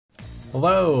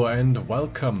Hello and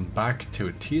welcome back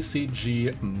to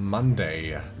TCG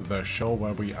Monday, the show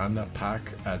where we unpack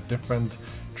a different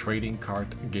trading card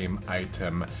game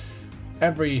item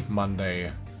every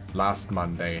Monday, last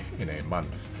Monday in a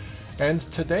month. And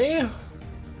today,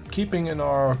 keeping in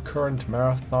our current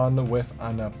marathon with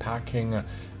unpacking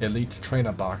Elite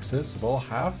Trainer boxes, we'll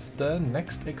have the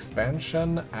next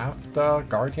expansion after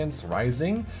Guardians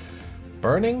Rising,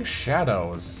 Burning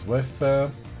Shadows with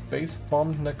base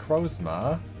form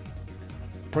Necrozma.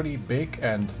 Pretty big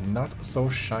and not so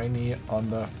shiny on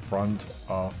the front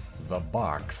of the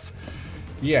box.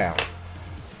 Yeah,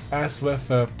 as with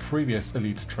previous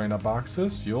Elite Trainer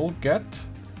boxes, you'll get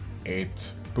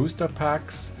 8 booster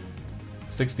packs,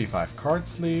 65 card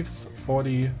sleeves,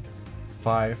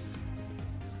 45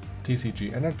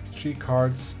 TCG energy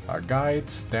cards, a guide,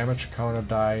 damage counter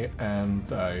die,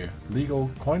 and a legal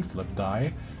coin flip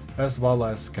die, as well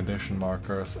as condition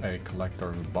markers, a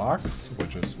collector's box,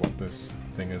 which is what this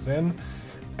thing is in,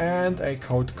 and a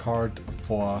code card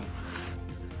for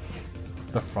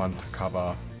the front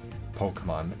cover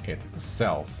Pokémon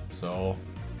itself. So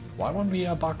why won't we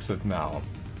unbox it now?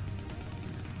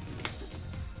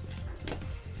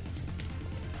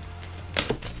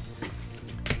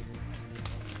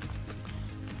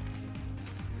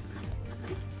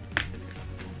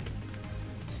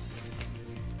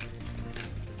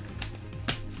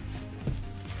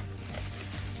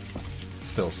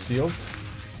 Still sealed.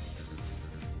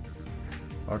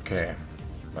 Okay,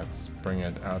 let's bring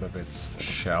it out of its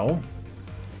shell.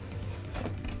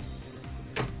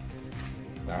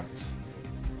 That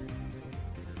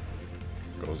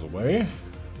goes away.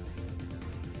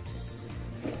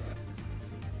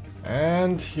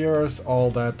 And here's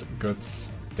all that good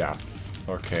stuff.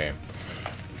 Okay,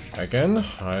 again,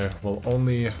 I will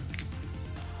only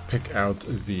pick out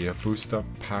the booster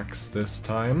packs this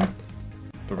time.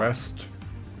 The rest,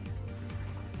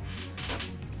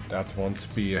 that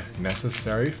won't be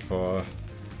necessary for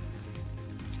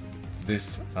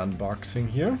this unboxing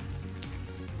here.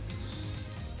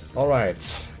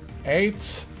 Alright,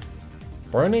 8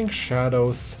 Burning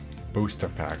Shadows booster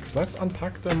packs. Let's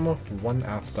unpack them one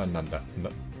after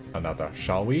another,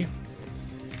 shall we?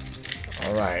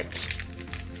 Alright.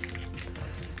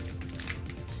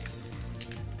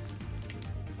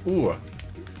 Ooh,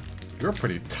 you're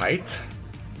pretty tight.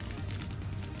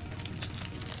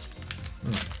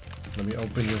 Let me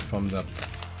open you from the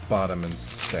bottom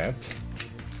instead.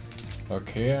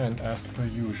 Okay, and as per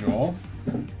usual,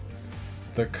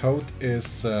 the code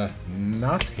is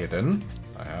not hidden.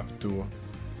 I have to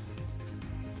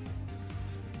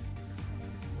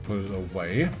put it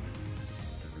away.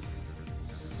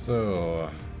 So,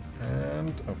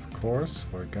 and of course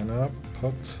we're gonna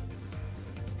put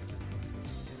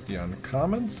the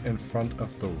uncommons in front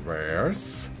of the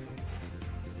rares.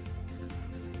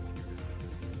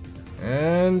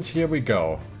 And here we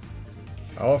go.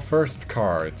 Our first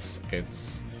cards.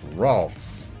 It's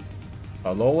Ralts,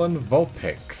 Alolan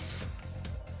Vulpix,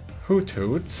 Hoot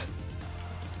Hoot,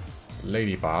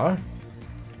 Ladybar,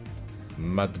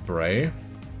 Mudbray,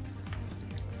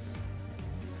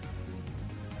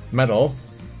 Metal.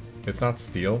 It's not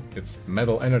Steel, it's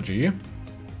Metal Energy,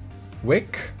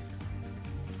 Wick,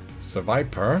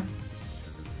 Seviper,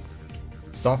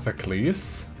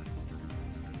 Sophocles.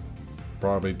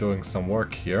 Probably doing some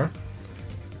work here.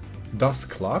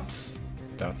 Dusclops,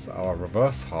 that's our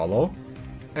reverse holo,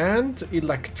 and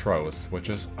Electros, which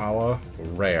is our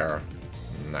rare.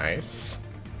 Nice.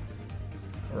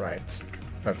 Alright,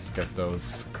 let's get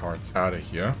those cards out of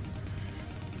here.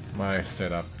 My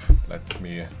setup lets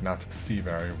me not see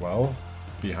very well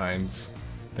behind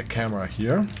the camera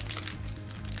here,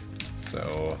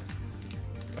 so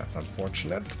that's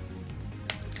unfortunate.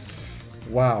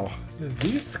 Wow.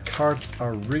 These cards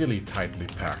are really tightly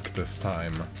packed this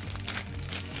time.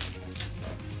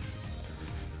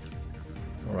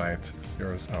 Alright,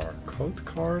 here's our code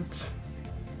card.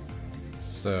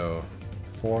 So,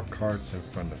 4 cards in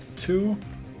front of 2.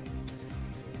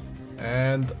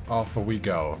 And off we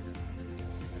go.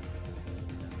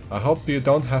 I hope you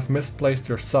don't have misplaced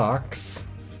your socks.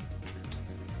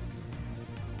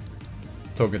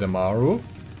 Togedemaru,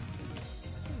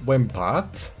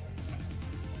 Wimpod,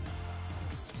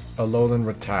 Alolan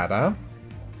Rattata,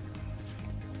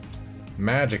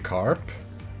 Magikarp,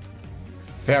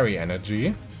 Fairy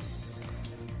Energy,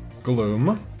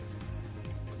 Gloom,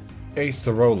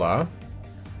 Acerola,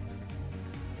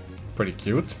 pretty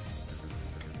cute,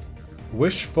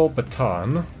 Wishful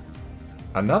Baton,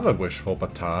 another Wishful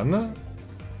Baton,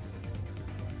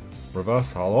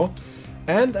 reverse holo,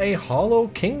 and a holo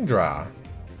Kingdra.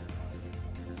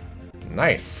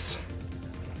 Nice.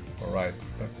 Alright,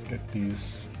 let's get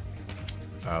these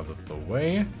out of the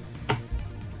way.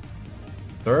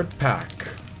 Third pack.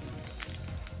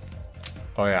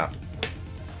 Oh yeah.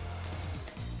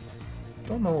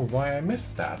 Don't know why I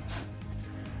missed that.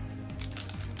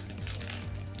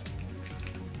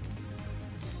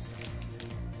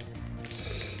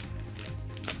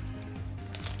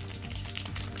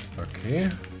 Okay.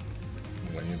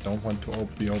 When you don't want to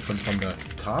be open from the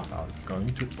top, I'm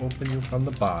going to open you from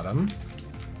the bottom.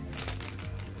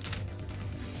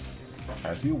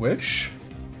 As you wish.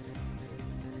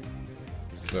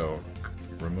 So,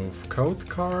 remove code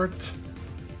card.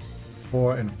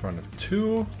 4 in front of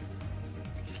 2.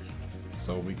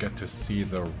 So we get to see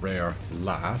the rare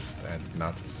last and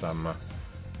not some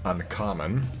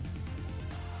uncommon.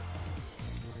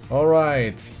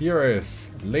 Alright, here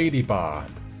is Ladybug,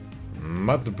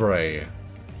 Mudbray,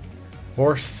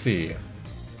 Horsey,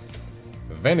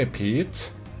 Venipede,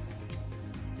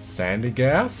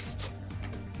 Sandygast,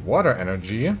 Water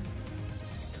Energy,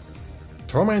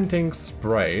 Tormenting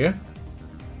Spray,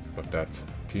 with that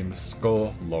Team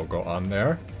Skull logo on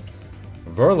there,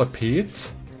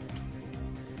 Whirlipede,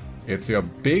 it's your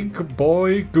big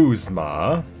boy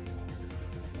Guzma,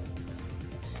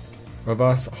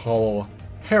 Reverse Hollow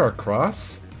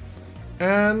Heracross,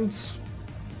 and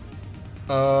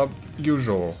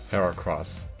usual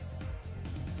Heracross.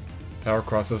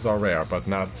 Heracrosses are rare, but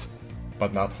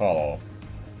not hollow.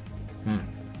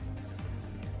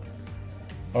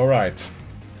 Alright.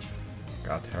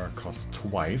 Got Heracross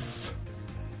twice.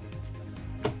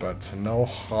 But no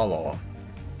hollow.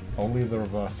 Only the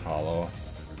reverse hollow,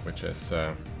 which is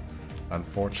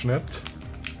unfortunate.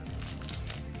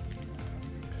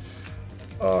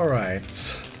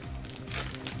 Alright.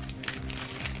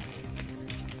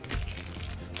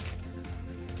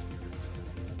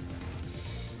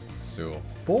 So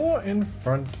 4 in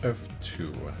front of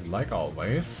 2, like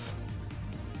always.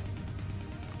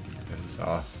 This is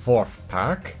our 4th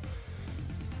pack.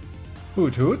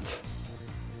 Hoot Hoot,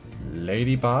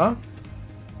 Ladybug,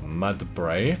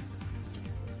 Mudbray,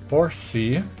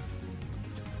 Horsey,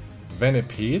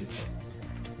 Venipede,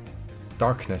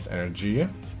 Darkness Energy,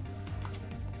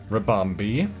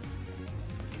 Ribombee,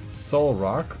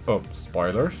 Solrock, oh,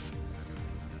 spoilers,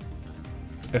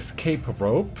 Escape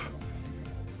Rope,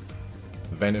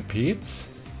 Venipede,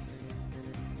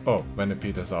 oh,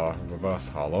 Venipede is our reverse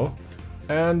hollow,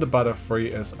 and the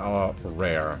Butterfree is our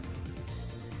rare.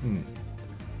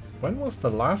 When was the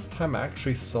last time I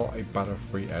actually saw a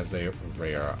Butterfree as a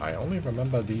rare? I only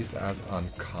remember these as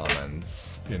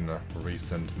uncommons in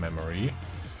recent memory.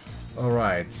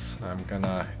 Alright, I'm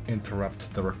gonna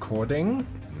interrupt the recording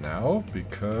now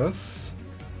because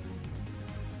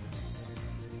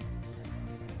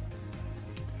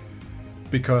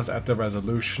at the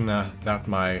resolution that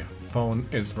my phone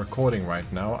is recording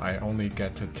right now, I only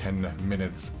get 10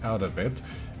 minutes out of it,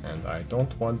 and I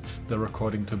don't want the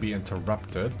recording to be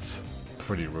interrupted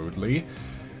pretty rudely.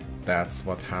 That's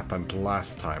what happened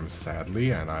last time,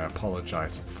 sadly, and I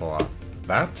apologize for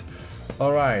that.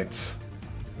 Alright,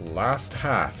 last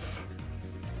half.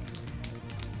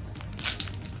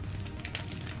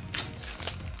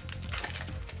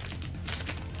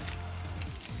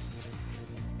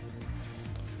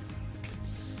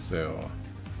 So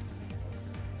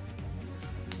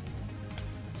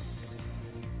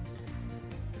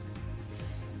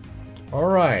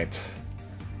alright.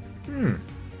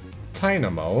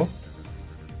 Dynamo.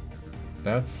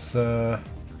 That's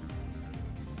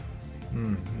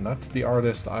not the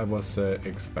artist I was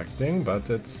expecting, but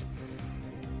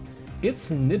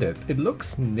it's knitted. It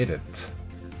looks knitted.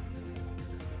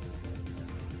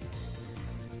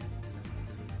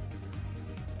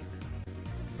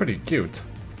 Pretty cute.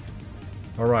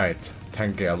 Alright,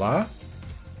 Tangela,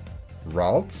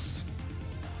 Ralts,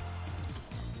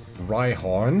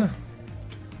 Rhyhorn,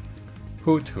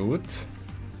 Hoot Hoot,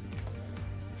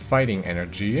 Fighting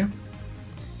Energy,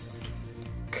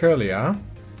 Kirlia,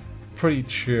 Pretty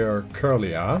Cheer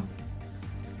Kirlia,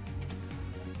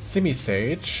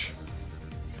 Simisage,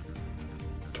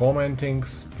 Tormenting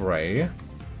Spray,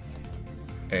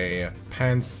 a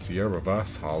Pansear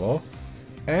reverse hollow,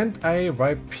 and a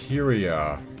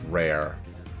Viperia rare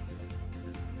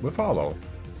with hollow.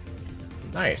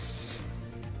 Nice.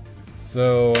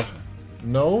 So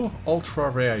no ultra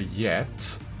rare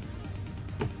yet,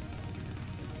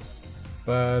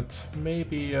 but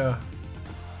maybe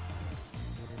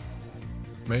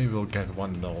we'll get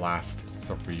one in the last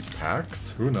 3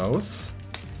 packs. Who knows?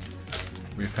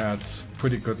 We've had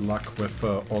pretty good luck with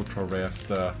ultra rares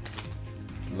the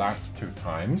last 2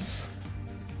 times.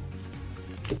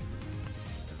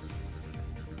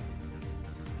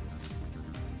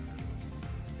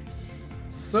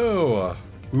 So,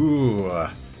 ooh,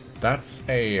 that's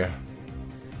a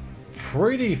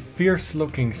pretty fierce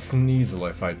looking Sneasel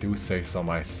if I do say so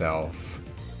myself.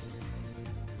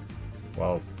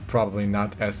 Well, probably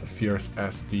not as fierce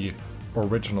as the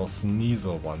original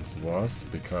Sneasel once was,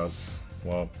 because,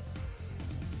 well,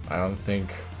 I don't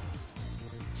think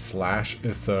Slash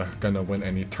is gonna win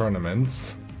any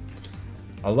tournaments.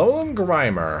 Alolan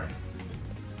Grimer,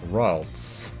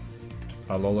 Ralts,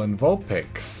 Alolan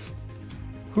Vulpix,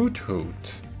 Hoot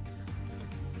Hoot,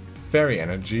 Fairy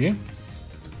Energy,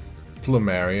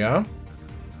 Plumeria,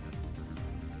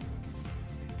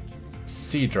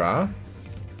 Seadra,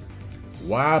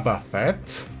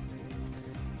 Wobbuffet,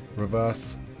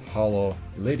 Reverse Hollow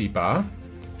Ladybug,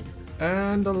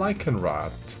 and a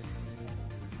Lycanroc.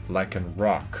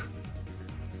 Lycanroc.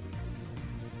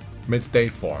 Midday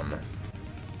form.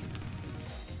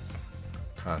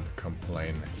 Can't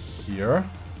complain here.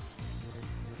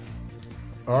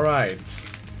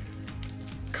 Alright.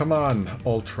 Come on,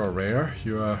 Ultra Rare.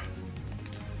 You're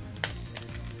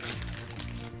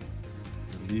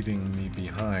leaving me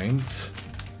behind.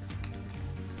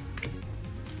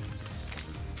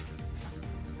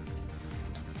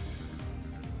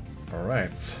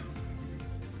 Alright.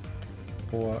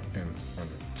 4 in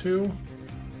front of 2.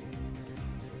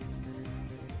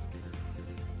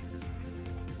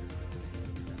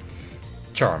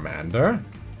 Charmander.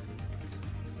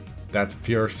 That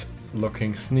fierce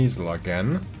looking Sneasel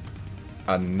again.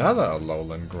 Another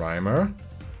Alolan Grimer.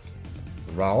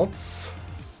 Ralts.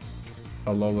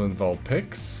 Alolan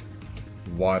Vulpix.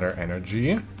 Water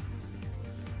Energy.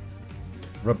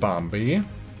 Ribombee.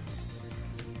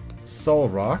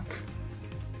 Solrock.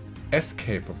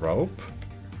 Escape Rope.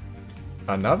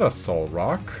 Another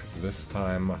Solrock, this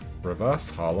time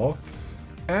Reverse Hollow.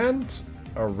 And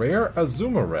a rare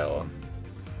Azumarill.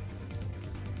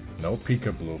 No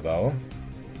Peekaboo though.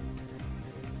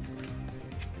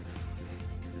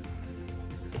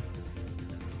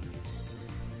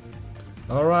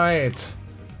 Alright,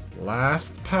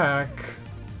 last pack.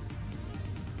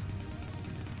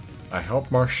 I hope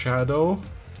Marshadow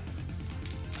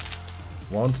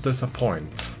won't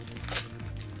disappoint.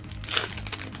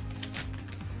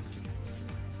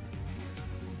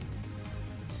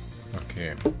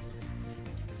 Okay,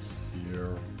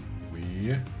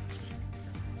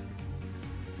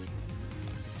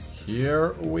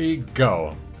 here we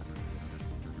go.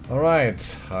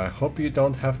 Alright, I hope you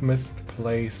don't have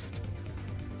misplaced.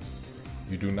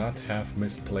 You do not have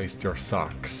misplaced your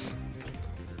socks.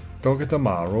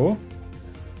 Togedemaru.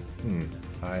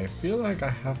 I feel like I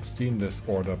have seen this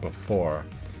order before.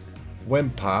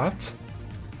 Wimpod.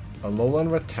 Alolan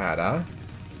Rattata.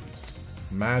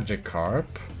 Magikarp.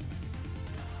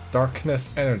 Darkness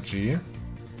Energy.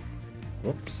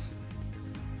 Whoops.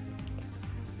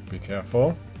 Be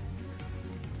careful.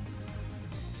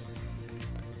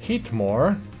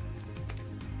 Heatmore.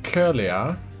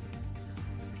 Kirlia.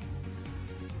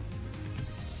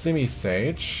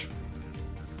 Simisage.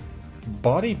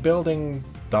 Bodybuilding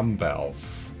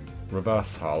Dumbbells.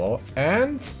 Reverse Hollow.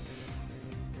 And...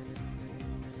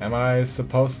 am I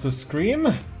supposed to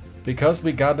scream? Because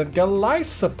we got a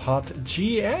Golisopod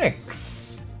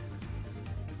GX.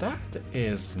 That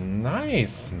is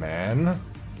nice, man.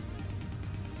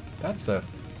 That's a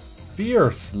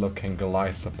fierce looking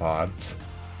Golisopod.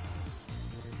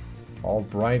 All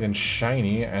bright and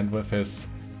shiny, and with his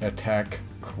attack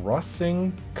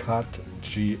Crossing Cut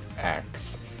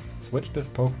GX. Switch this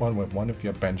Pokemon with one of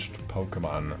your benched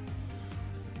Pokemon.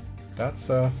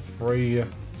 That's a free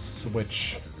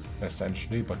switch,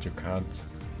 essentially, but you can't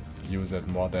use it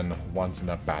more than once in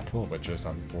a battle, which is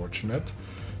unfortunate.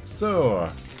 So,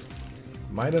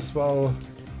 might as well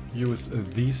use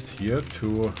these here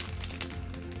to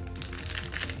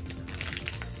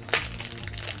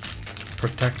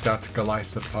protect that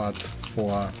Golisopod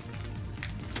for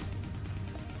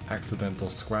accidental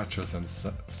scratches and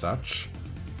such.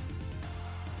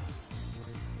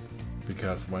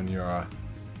 Because when your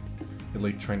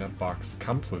Elite Trainer box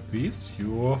comes with these,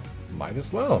 you might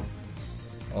as well.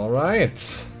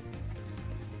 Alright.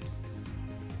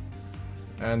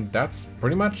 And that's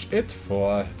pretty much it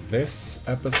for this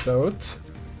episode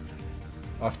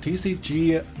of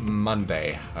TCG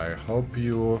Monday. I hope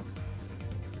you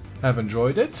have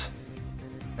enjoyed it,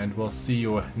 and we'll see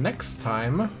you next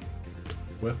time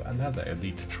with another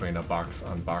Elite Trainer box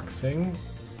unboxing.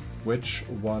 Which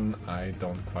one I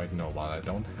don't quite know, while I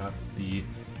don't have the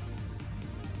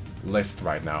list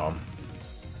right now.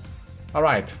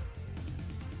 Alright,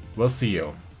 we'll see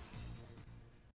you.